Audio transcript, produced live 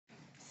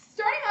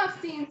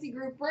CNC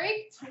group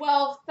break,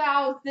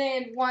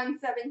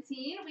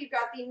 12,117. We've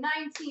got the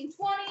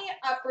 1920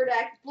 Upper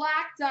Deck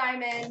Black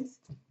Diamond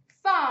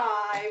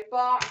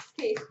 5-box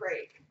case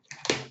break.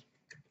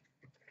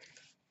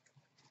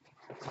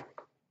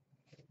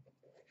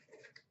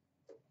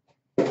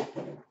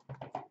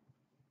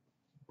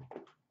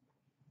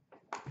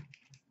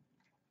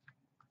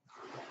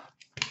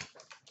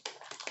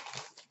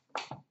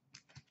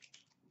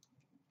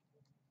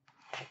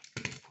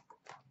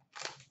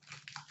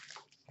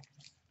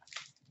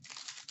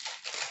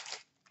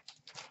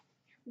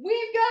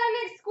 We've got an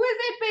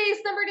exquisite base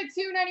number to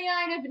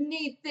 299 of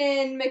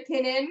Nathan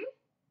McKinnon.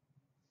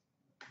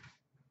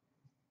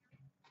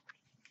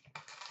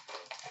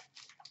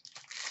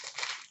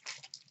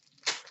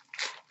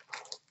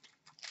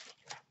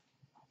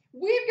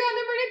 We've got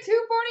number to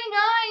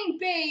 249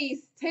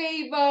 base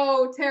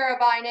Teuvo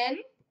Teravainen.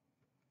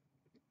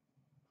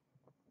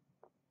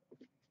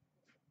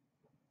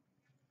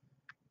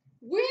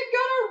 We've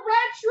got a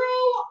retro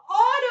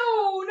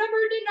auto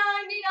number to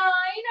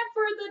 99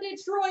 for the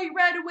Detroit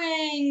Red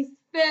Wings,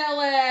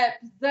 Philip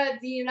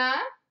Zadina.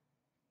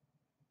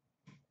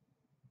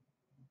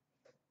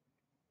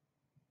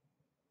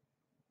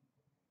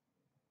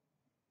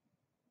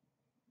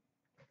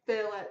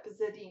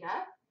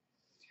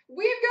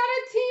 We've got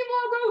a team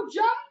logo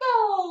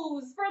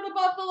jumbos for the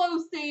Buffalo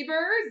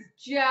Sabres,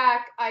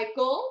 Jack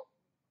Eichel.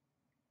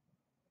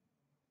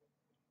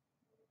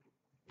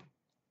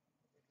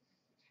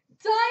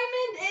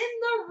 Diamond in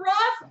the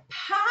rough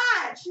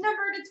patch,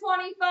 number to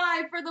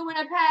 25 for the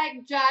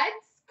Winnipeg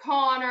Jets,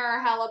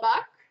 Connor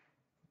Hellebuck.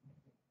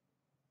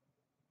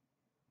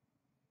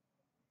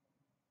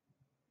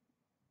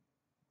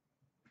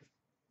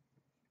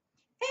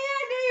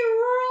 And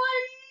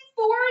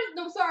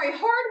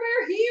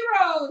Hardware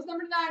Heroes,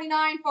 number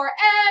 99 for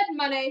Ed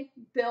Money,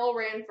 Bill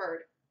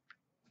Ranford.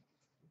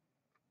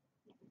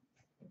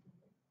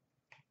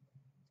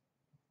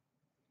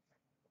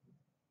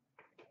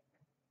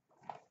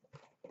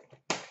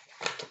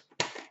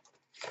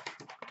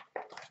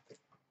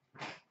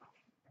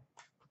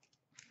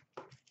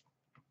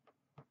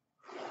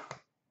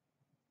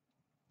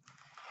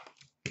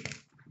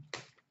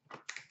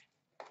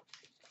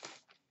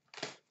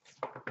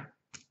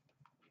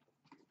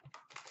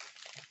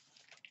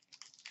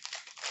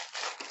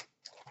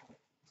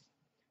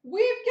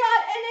 We've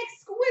got an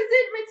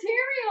exquisite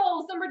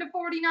materials, number to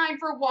 49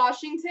 for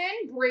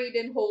Washington,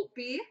 Braden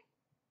Holtby.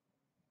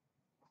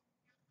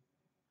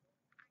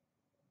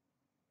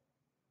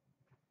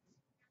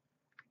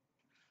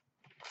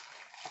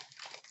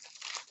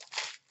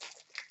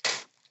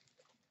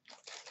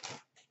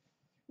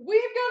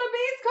 We've got a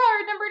base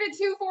card, number to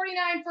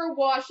 249 for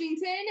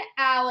Washington,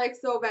 Alex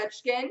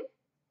Ovechkin.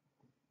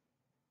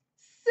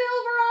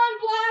 Silver on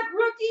black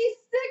rookie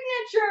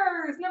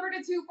signatures, number to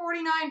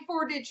 249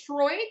 for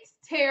Detroit,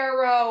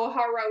 Taro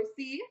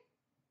Hirose.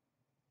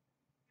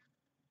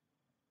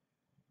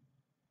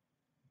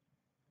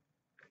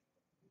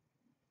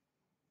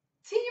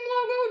 Team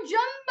logo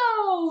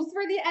jumbos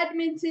for the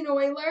Edmonton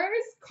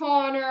Oilers,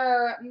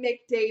 Connor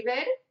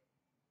McDavid.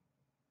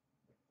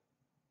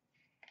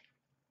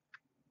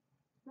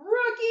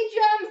 Rookie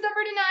gems,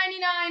 number to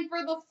 99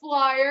 for the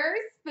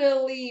Flyers,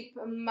 Philippe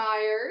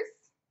Myers.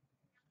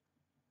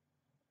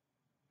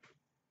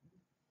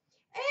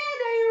 And a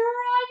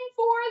run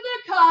for the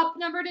cup,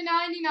 number to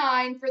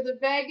 99 for the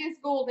Vegas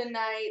Golden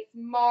Knights,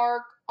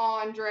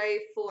 Marc-Andre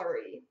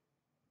Fleury.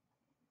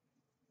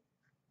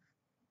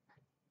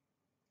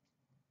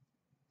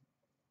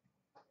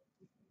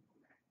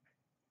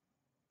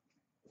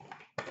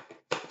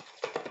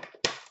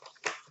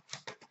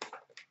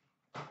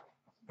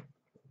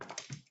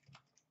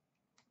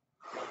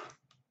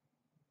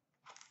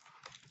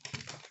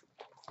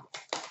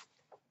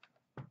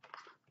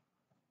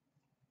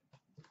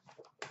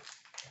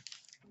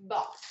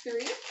 Box 3.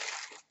 We've got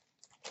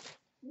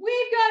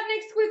an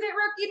exquisite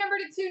rookie number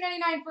to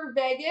 299 for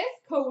Vegas,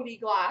 Cody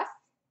Glass.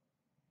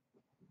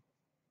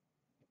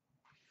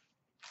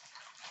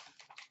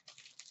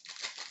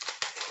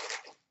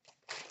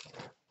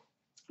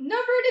 Number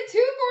to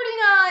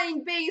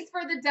 249 base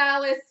for the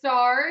Dallas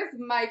Stars,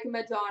 Mike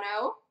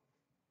Modano.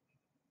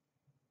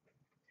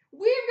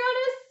 We've got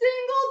a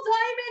single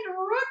diamond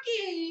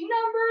rookie,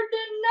 number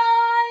to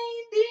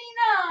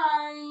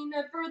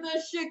 99 for the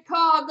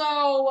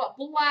Chicago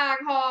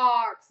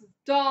Blackhawks,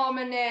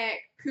 Dominic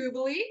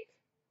Kubalik.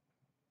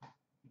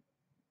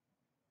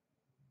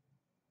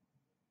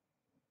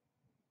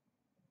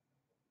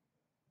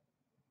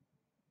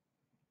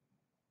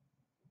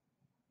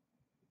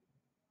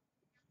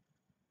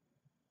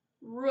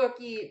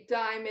 Rookie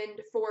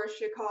diamond for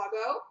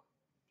Chicago.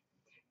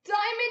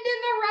 Diamond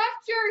in the rough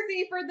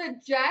jersey for the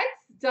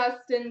Jets,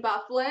 Dustin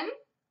Byfuglien.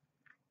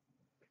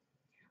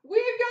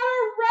 We've got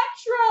a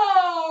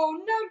retro,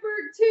 number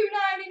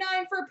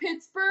 299 for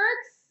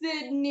Pittsburgh,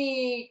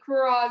 Sidney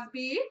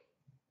Crosby.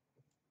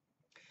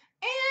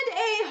 And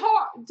a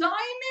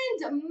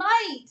diamond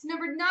mite,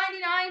 number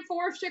 99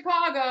 for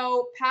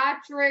Chicago,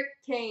 Patrick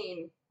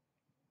Kane.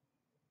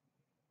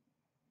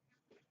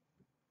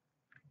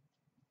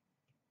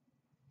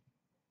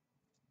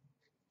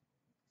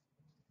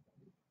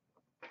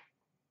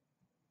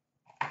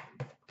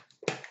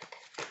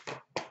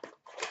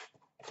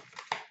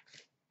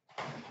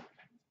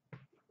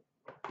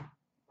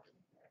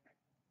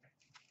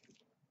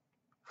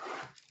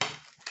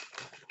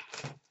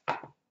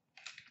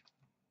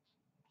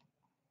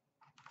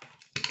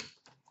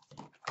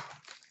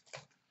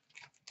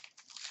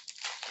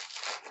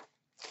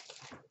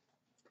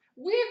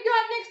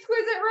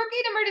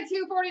 Rookie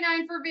number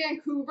 /249 for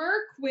Vancouver,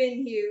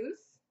 Quinn Hughes.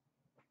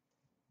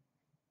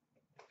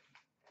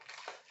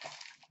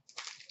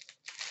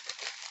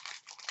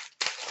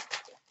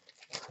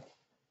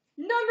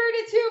 Number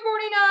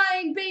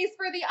 /249, base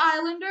for the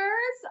Islanders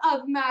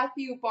of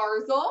Matthew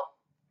Barzal.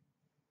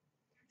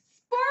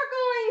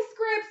 Sparkling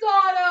Scripts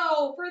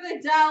auto for the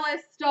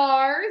Dallas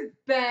Stars,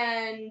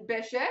 Ben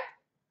Bishop.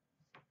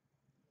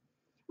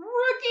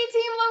 Rookie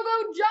team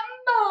logo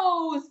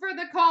jumbos for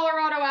the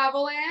Colorado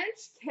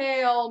Avalanche,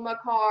 Cale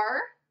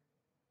Makar.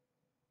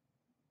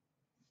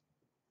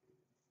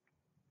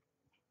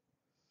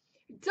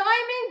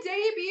 Diamond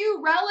debut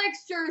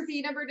relics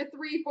jersey number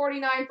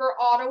 /349 for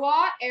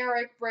Ottawa,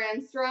 Erik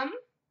Brannstrom.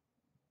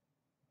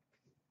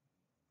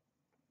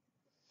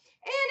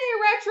 And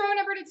a retro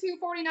number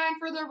 /249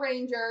 for the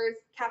Rangers,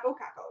 Capo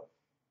Capo.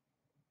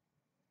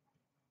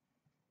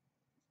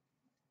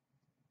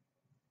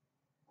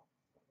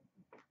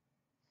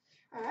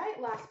 All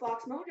right, last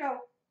box mojo.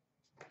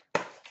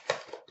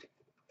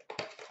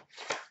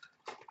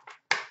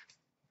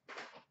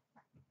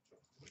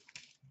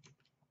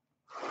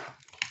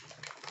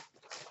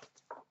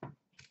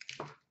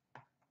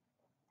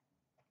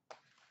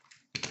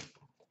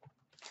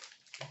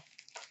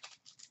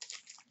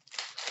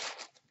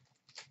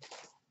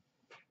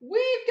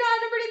 We've got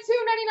number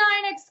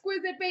 /299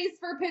 exquisite base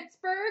for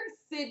Pittsburgh,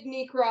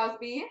 Sidney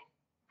Crosby.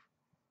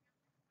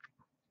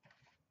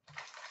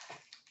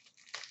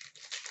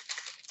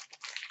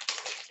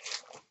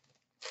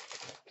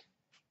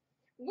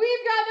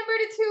 We've got number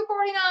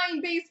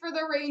 /249 base for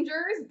the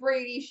Rangers,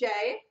 Brady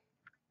Shea.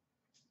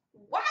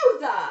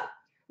 Wowza!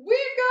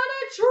 We've got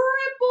a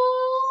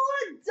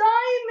triple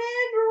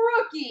diamond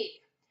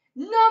rookie.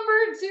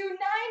 Number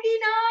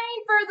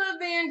 /299 for the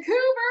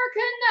Vancouver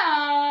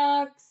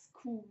Canucks,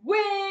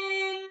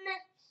 Quinn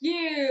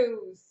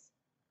Hughes.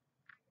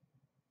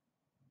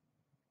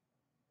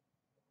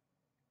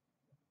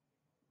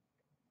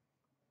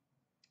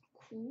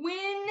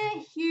 Quinn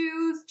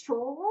Hughes,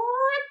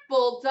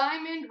 triple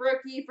diamond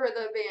rookie for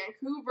the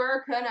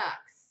Vancouver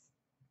Canucks.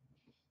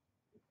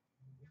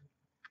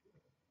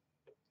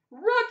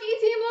 Rookie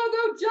team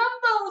logo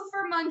jumbos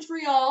for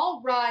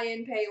Montreal,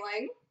 Ryan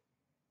Poehling.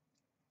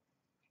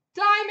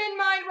 Diamond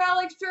Mine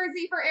relics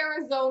jersey for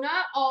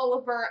Arizona,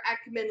 Oliver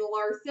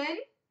Ekman-Larsson.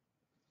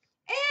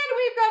 And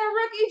we've got a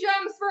rookie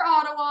gems for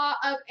Ottawa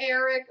of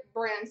Erik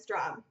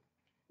Brannstrom.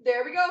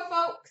 There we go,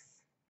 folks.